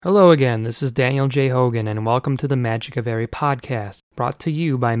Hello again, this is Daniel J. Hogan, and welcome to the Magic of Eyri podcast, brought to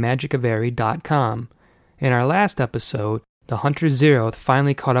you by magicofeyri.com. In our last episode, the hunter Zeroth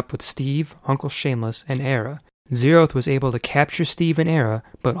finally caught up with Steve, Uncle Shameless, and Eyri. Zeroth was able to capture Steve and Eyri,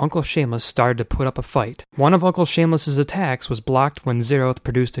 but Uncle Shameless started to put up a fight. One of Uncle Shameless's attacks was blocked when Zeroth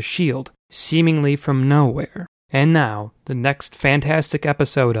produced a shield, seemingly from nowhere. And now, the next fantastic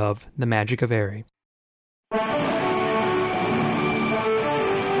episode of The Magic of Eyri.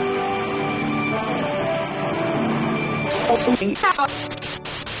 The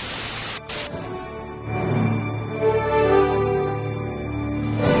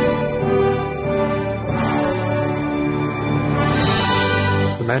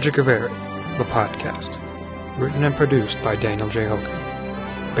Magic of Eyri, the podcast. Written and produced by Daniel J.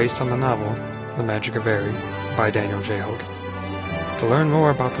 Hogan. Based on the novel, The Magic of Eyri, by Daniel J. Hogan. To learn more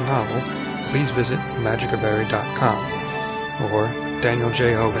about the novel, please visit magicofeyri.com or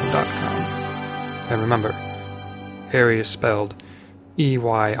danieljhogan.com. And remember, Eyri is spelled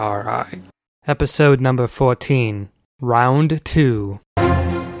E-Y-R-I. Episode number 14, Round 2.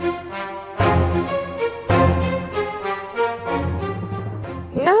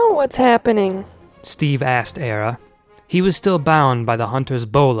 Now what's happening? Steve asked Eyri. He was still bound by the hunter's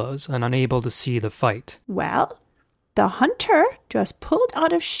bolas and unable to see the fight. Well, the hunter just pulled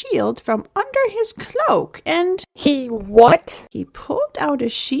out a shield from under his cloak and... He what? He pulled out a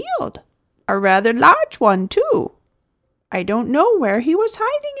shield. A rather large one, too. I don't know where he was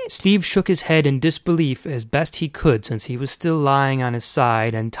hiding it. Steve shook his head in disbelief as best he could since he was still lying on his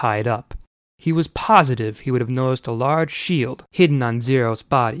side and tied up. He was positive he would have noticed a large shield hidden on Zeroth's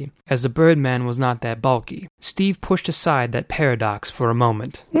body, as the Birdman was not that bulky. Steve pushed aside that paradox for a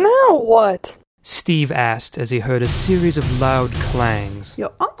moment. Now what? Steve asked as he heard a series of loud clangs.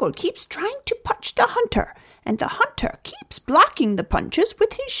 Your uncle keeps trying to punch the hunter, and the hunter keeps blocking the punches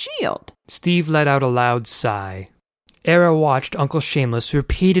with his shield. Steve let out a loud sigh. Eyri watched Uncle Shameless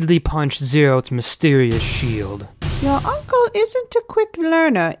repeatedly punch Zeroth's mysterious shield. Your uncle isn't a quick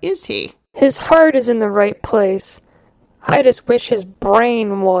learner, is he? His heart is in the right place. I just wish his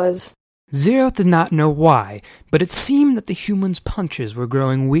brain was. Zeroth did not know why, but it seemed that the human's punches were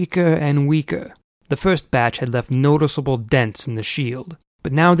growing weaker and weaker. The first batch had left noticeable dents in the shield,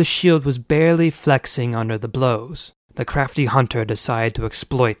 but now the shield was barely flexing under the blows. The crafty hunter decided to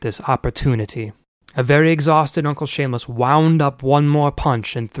exploit this opportunity. A very exhausted Uncle Shameless wound up one more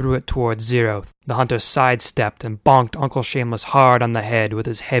punch and threw it towards Zeroth. The hunter sidestepped and bonked Uncle Shameless hard on the head with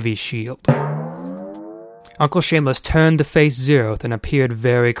his heavy shield. Uncle Shameless turned to face Zeroth and appeared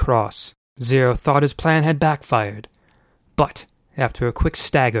very cross. Zeroth thought his plan had backfired. But, after a quick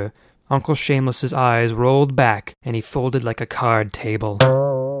stagger, Uncle Shameless's eyes rolled back and he folded like a card table.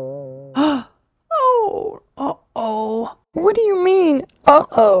 Oh, uh-oh. What do you mean,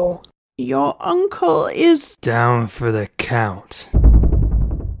 uh-oh? Your uncle is... Down for the count,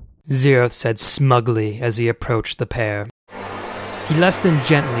 Zeroth said smugly as he approached the pair. He less than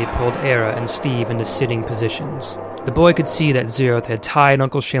gently pulled Eyri and Steve into sitting positions. The boy could see that Zeroth had tied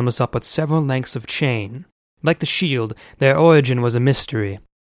Uncle Shameless up with several lengths of chain. Like the shield, their origin was a mystery.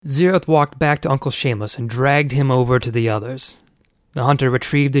 Zeroth walked back to Uncle Shameless and dragged him over to the others. The hunter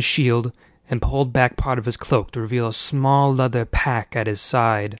retrieved his shield and pulled back part of his cloak to reveal a small leather pack at his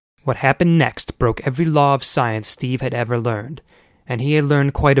side. What happened next broke every law of science Steve had ever learned, and he had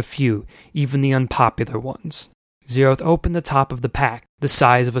learned quite a few, even the unpopular ones. Zeroth opened the top of the pack, the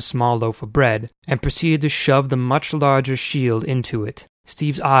size of a small loaf of bread, and proceeded to shove the much larger shield into it.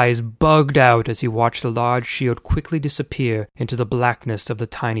 Steve's eyes bugged out as he watched the large shield quickly disappear into the blackness of the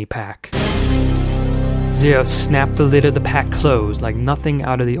tiny pack. Zeroth snapped the lid of the pack closed like nothing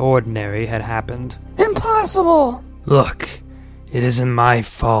out of the ordinary had happened. Impossible! Look, it isn't my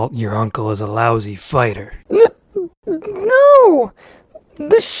fault your uncle is a lousy fighter. No!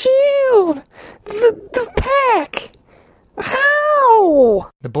 The shield! The pack! How?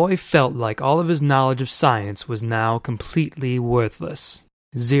 The boy felt like all of his knowledge of science was now completely worthless.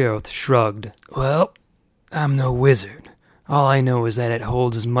 Zeroth shrugged. Well, I'm no wizard. All I know is that it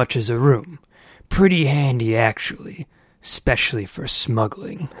holds as much as a room. Pretty handy, actually. Especially for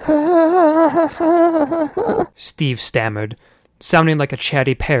smuggling. Steve stammered, sounding like a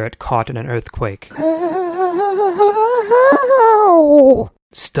chatty parrot caught in an earthquake.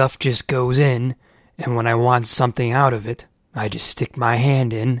 Stuff just goes in, and when I want something out of it, I just stick my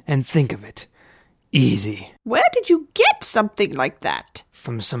hand in and think of it. Easy. Where did you get something like that?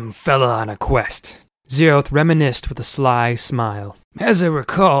 From some fella on a quest. Zeroth reminisced with a sly smile. As I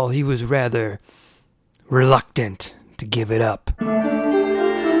recall, he was rather reluctant to give it up.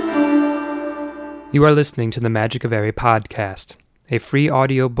 You are listening to the Magic of Eyri podcast, a free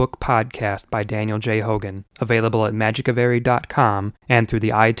audiobook podcast by Daniel J. Hogan, available at magicofeyri.com and through the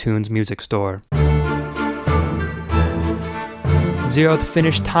iTunes Music Store. Zeroth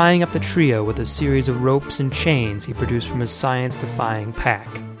finished tying up the trio with a series of ropes and chains he produced from his science-defying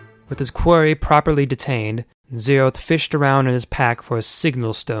pack. With his quarry properly detained, Zeroth fished around in his pack for a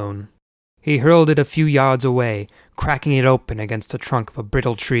signal stone. He hurled it a few yards away, cracking it open against the trunk of a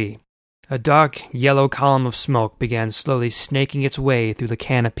brittle tree. A dark, yellow column of smoke began slowly snaking its way through the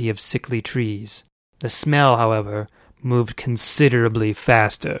canopy of sickly trees. The smell, however, moved considerably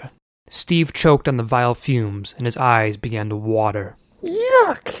faster. Steve choked on the vile fumes, and his eyes began to water.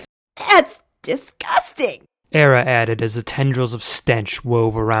 Yuck! That's disgusting! Eyri added as the tendrils of stench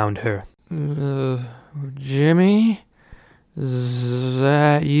wove around her. Jimmy? Is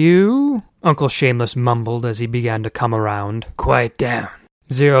that you? Uncle Shameless mumbled as he began to come around. Quiet down,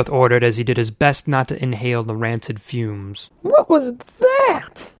 Zeroth ordered as he did his best not to inhale the rancid fumes. What was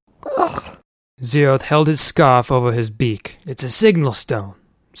that? Ugh. Zeroth held his scarf over his beak. It's a signal stone,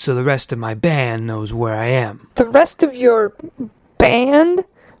 so the rest of my band knows where I am. The rest of your band?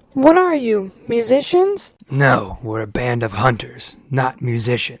 What are you, musicians? No, we're a band of hunters, not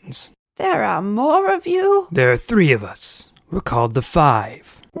musicians. There are more of you? There are 3 of us. We're called the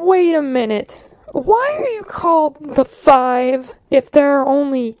 5. Wait a minute. Why are you called the 5 if there are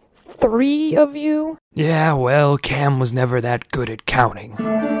only 3 of you? Yeah, well, Cam was never that good at counting.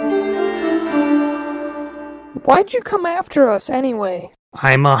 Why'd you come after us anyway?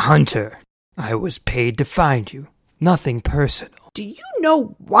 I'm a hunter. I was paid to find you. Nothing personal. Do you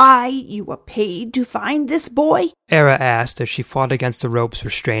know why you were paid to find this boy? Eyri asked as she fought against the ropes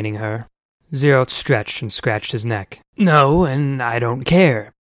restraining her. Zeroth stretched and scratched his neck. No, and I don't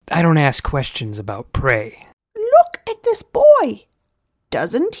care. I don't ask questions about prey. Look at this boy.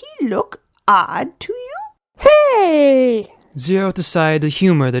 Doesn't he look odd to you? Hey! Zeroth decided to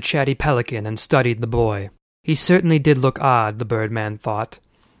humor the chatty pelican and studied the boy. He certainly did look odd, the birdman thought.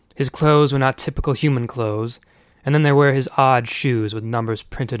 His clothes were not typical human clothes, and then there were his odd shoes with numbers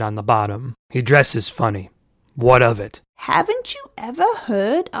printed on the bottom. He dresses funny. What of it? Haven't you ever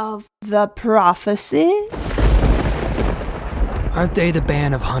heard of the prophecy? Aren't they the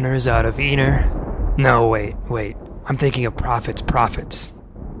band of hunters out of Eyri? No, wait. I'm thinking of prophets.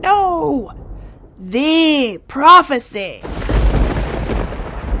 No! The prophecy!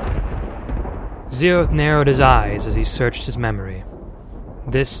 Zeroth narrowed his eyes as he searched his memory.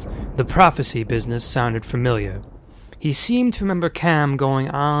 The prophecy business sounded familiar. He seemed to remember Cam going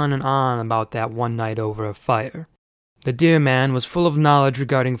on and on about that one night over a fire. The deer man was full of knowledge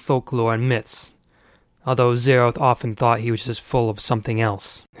regarding folklore and myths, although Zeroth often thought he was just full of something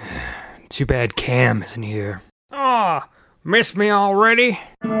else. Too bad Cam isn't here. Ah, missed me already?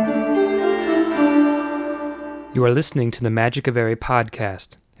 You are listening to the Magic of Eyri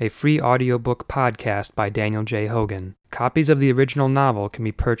podcast, a free audiobook podcast by Daniel J. Hogan. Copies of the original novel can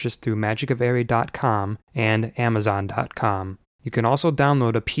be purchased through magicofeyri.com and amazon.com. You can also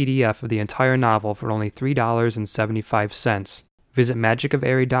download a PDF of the entire novel for only $3.75. Visit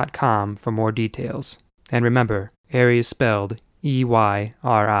magicofeyri.com for more details. And remember, Eyri is spelled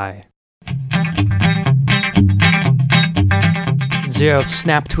E-Y-R-I. Zeroth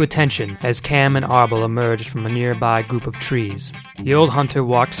snapped to attention as Cam and Arbel emerged from a nearby group of trees. The old hunter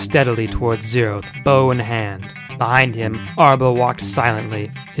walked steadily towards Zeroth, bow in hand. Behind him, Arbel walked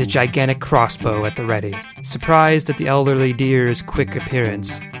silently, his gigantic crossbow at the ready. Surprised at the elderly deer's quick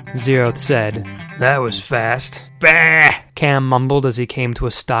appearance, Zeroth said, "That was fast." "Bah!" Cam mumbled as he came to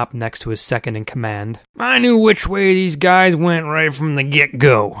a stop next to his second-in-command. "I knew which way these guys went right from the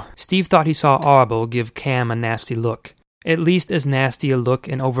get-go." Steve thought he saw Arbel give Cam a nasty look. At least as nasty a look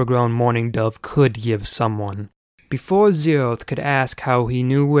an overgrown mourning dove could give someone. Before Zeroth could ask how he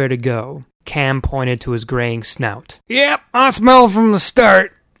knew where to go, Cam pointed to his graying snout. "Yep, I smell from the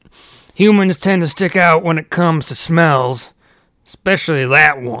start. Humans tend to stick out when it comes to smells. Especially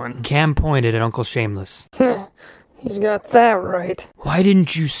that one." Cam pointed at Uncle Shameless. He's got that right. "Why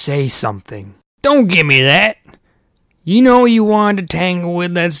didn't you say something?" "Don't give me that. You know you wanted to tangle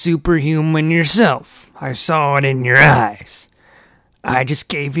with that superhuman yourself. I saw it in your eyes. I just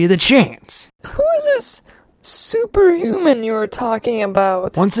gave you the chance." Who is this superhuman you were talking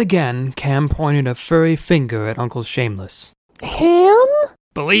about? Once again, Cam pointed a furry finger at Uncle Shameless. Him?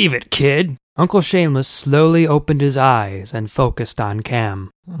 "Believe it, kid." Uncle Shameless slowly opened his eyes and focused on Cam.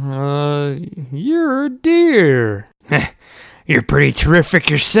 You're a deer." "You're pretty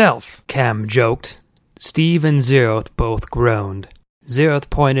terrific yourself," Cam joked. Steve and Zeroth both groaned. Zeroth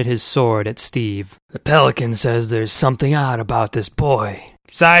pointed his sword at Steve. "The pelican says there's something odd about this boy.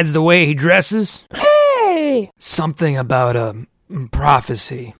 Besides the way he dresses." Hey! "Something about a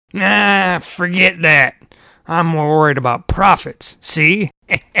Prophecy. Nah, forget that. I'm more worried about profits, see?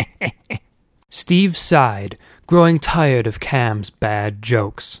 Steve sighed, growing tired of Cam's bad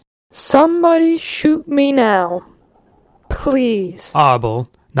jokes. Somebody shoot me now. Please. Arbel,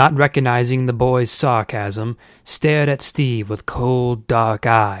 not recognizing the boy's sarcasm, stared at Steve with cold, dark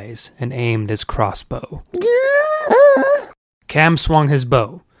eyes and aimed his crossbow. Cam swung his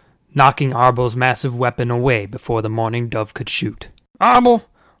bow, knocking Arbel's massive weapon away before the mourning dove could shoot. Arbel,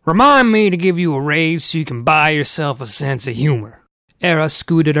 remind me to give you a raise so you can buy yourself a sense of humor. Eyri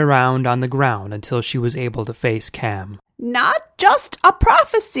scooted around on the ground until she was able to face Cam. Not just a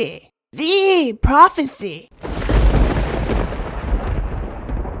prophecy. The prophecy.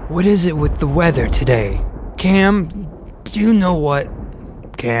 What is it with the weather today? Cam, do you know what...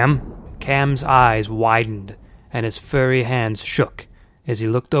 Cam? Cam's eyes widened, and his furry hands shook as he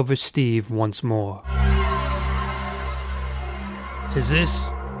looked over Steve once more. Is this...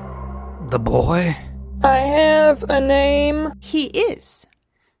 the boy? I have a name. He is.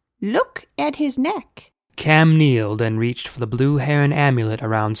 Look at his neck. Cam kneeled and reached for the blue heron amulet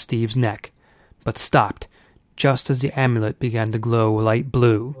around Steve's neck, but stopped just as the amulet began to glow light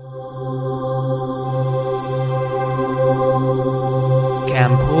blue.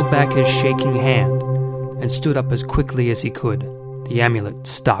 Cam pulled back his shaking hand and stood up as quickly as he could. The amulet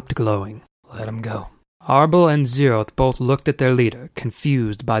stopped glowing. Let him go. Arbel and Zeroth both looked at their leader,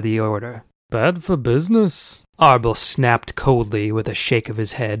 confused by the order. Bad for business? Arbel snapped coldly with a shake of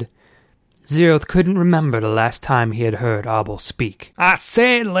his head. Zeroth couldn't remember the last time he had heard Arbel speak. I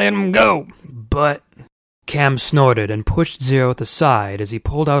said let him go, but... Cam snorted and pushed Zeroth aside as he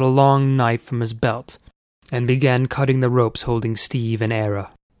pulled out a long knife from his belt and began cutting the ropes holding Steve and Eyri.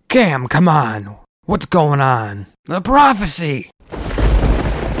 Cam, come on! What's going on? The prophecy!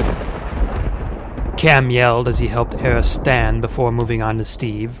 Cam yelled as he helped Eyri stand before moving on to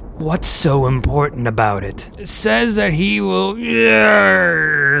Steve. What's so important about it? It says that he will...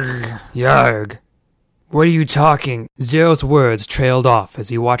 Yarg! Yarg. What are you talking? Zeroth's words trailed off as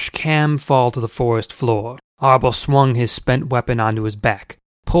he watched Cam fall to the forest floor. Arbel swung his spent weapon onto his back,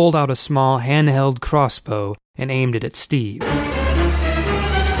 pulled out a small handheld crossbow, and aimed it at Steve.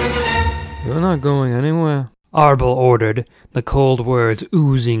 You're not going anywhere, Arbel ordered, the cold words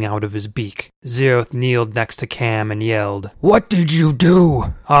oozing out of his beak. Zeroth kneeled next to Cam and yelled, What did you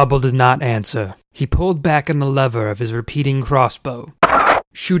do? Arbel did not answer. He pulled back on the lever of his repeating crossbow,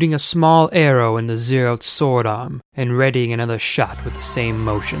 shooting a small arrow into Zeroth's sword arm and readying another shot with the same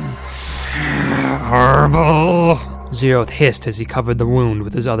motion. Arbel! Zeroth hissed as he covered the wound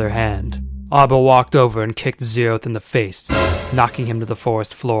with his other hand. Arbel walked over and kicked Zeroth in the face, knocking him to the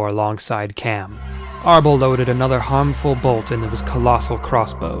forest floor alongside Cam. Arbel loaded another harmful bolt into his colossal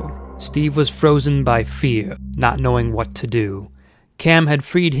crossbow. Steve was frozen by fear, not knowing what to do. Cam had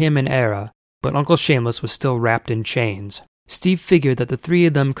freed him and Eyri, but Uncle Shameless was still wrapped in chains. Steve figured that the three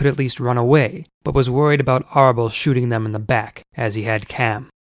of them could at least run away, but was worried about Arbel shooting them in the back, as he had Cam.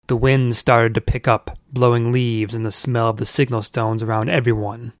 The wind started to pick up, blowing leaves and the smell of the signal stones around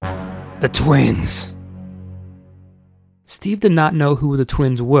everyone. The twins! Steve did not know who the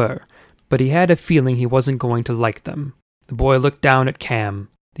twins were, but he had a feeling he wasn't going to like them. The boy looked down at Cam.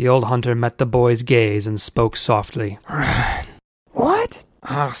 The old hunter met the boy's gaze and spoke softly. Run! What?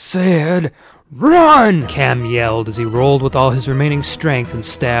 I said, run! Cam yelled as he rolled with all his remaining strength and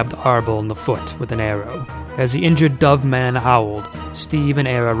stabbed Arbel in the foot with an arrow. As the injured dove man howled, Steve and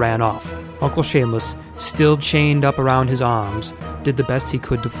Eyri ran off. Uncle Shameless, still chained up around his arms, did the best he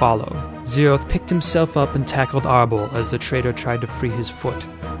could to follow. Zeroth picked himself up and tackled Arbel as the traitor tried to free his foot.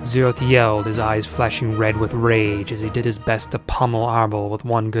 Zeroth yelled, his eyes flashing red with rage as he did his best to pummel Arbel with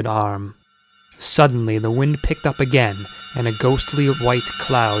one good arm. Suddenly, the wind picked up again, and a ghostly white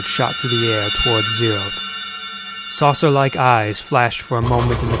cloud shot through the air towards Zeroth. Saucer-like eyes flashed for a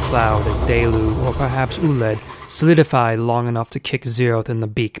moment in the cloud as Delu, or perhaps Uled, solidified long enough to kick Zeroth in the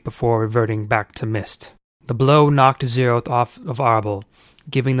beak before reverting back to mist. The blow knocked Zeroth off of Arbel,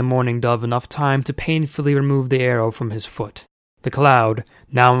 giving the mourning dove enough time to painfully remove the arrow from his foot. The cloud,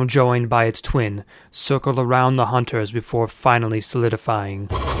 now joined by its twin, circled around the hunters before finally solidifying.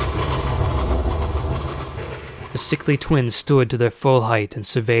 The sickly twins stood to their full height and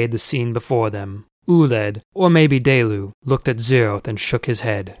surveyed the scene before them. Uled, or maybe Delu, looked at Zeroth and shook his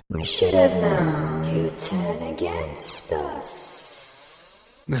head. We should have known you'd turn against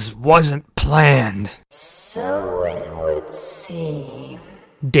us. This wasn't planned. So it would seem.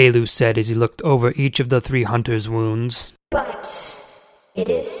 Delu said as he looked over each of the three hunters' wounds. But it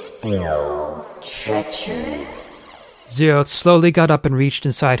is still treacherous. Zeroth slowly got up and reached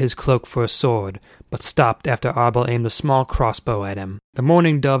inside his cloak for a sword, but stopped after Arbel aimed a small crossbow at him. The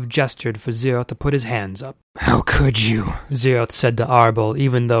Mourning Dove gestured for Zeroth to put his hands up. "How could you?" Zeroth said to Arbel,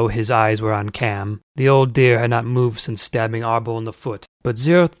 even though his eyes were on Cam. The old deer had not moved since stabbing Arbel in the foot, but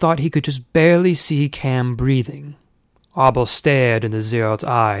Zeroth thought he could just barely see Cam breathing. Arbel stared into Zeroth's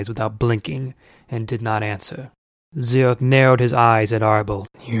eyes without blinking, and did not answer. Zeroth narrowed his eyes at Arbel.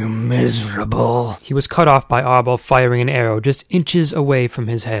 "You miserable." He was cut off by Arbel firing an arrow just inches away from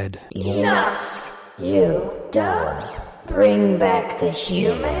his head. Enough, you dove. Bring back the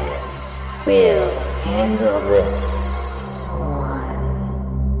humans. We'll handle this one.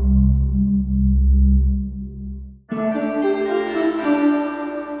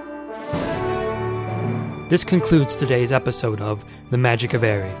 This concludes today's episode of The Magic of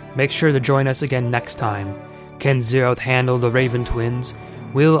Eyri. Make sure to join us again next time. Can Zeroth handle the Raven twins?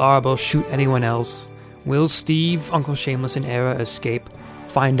 Will Arbel shoot anyone else? Will Steve, Uncle Shameless, and Eyri escape?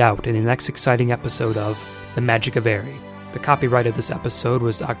 Find out in the next exciting episode of The Magic of Eyri. The copyright of this episode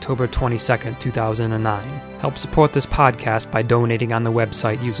was October 22nd, 2009. Help support this podcast by donating on the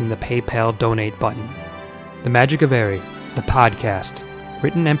website using the PayPal donate button. The Magic of Eyri, the podcast.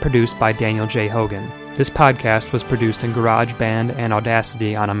 Written and produced by Daniel J. Hogan. This podcast was produced in GarageBand and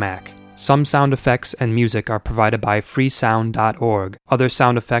Audacity on a Mac. Some sound effects and music are provided by freesound.org. Other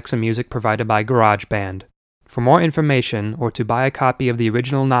sound effects and music provided by GarageBand. For more information or to buy a copy of the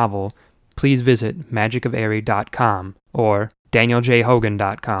original novel, please visit magicofeyri.com or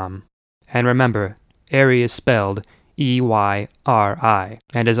danieljhogan.com. And remember, Eyri is spelled Eyri.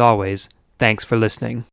 And as always, thanks for listening.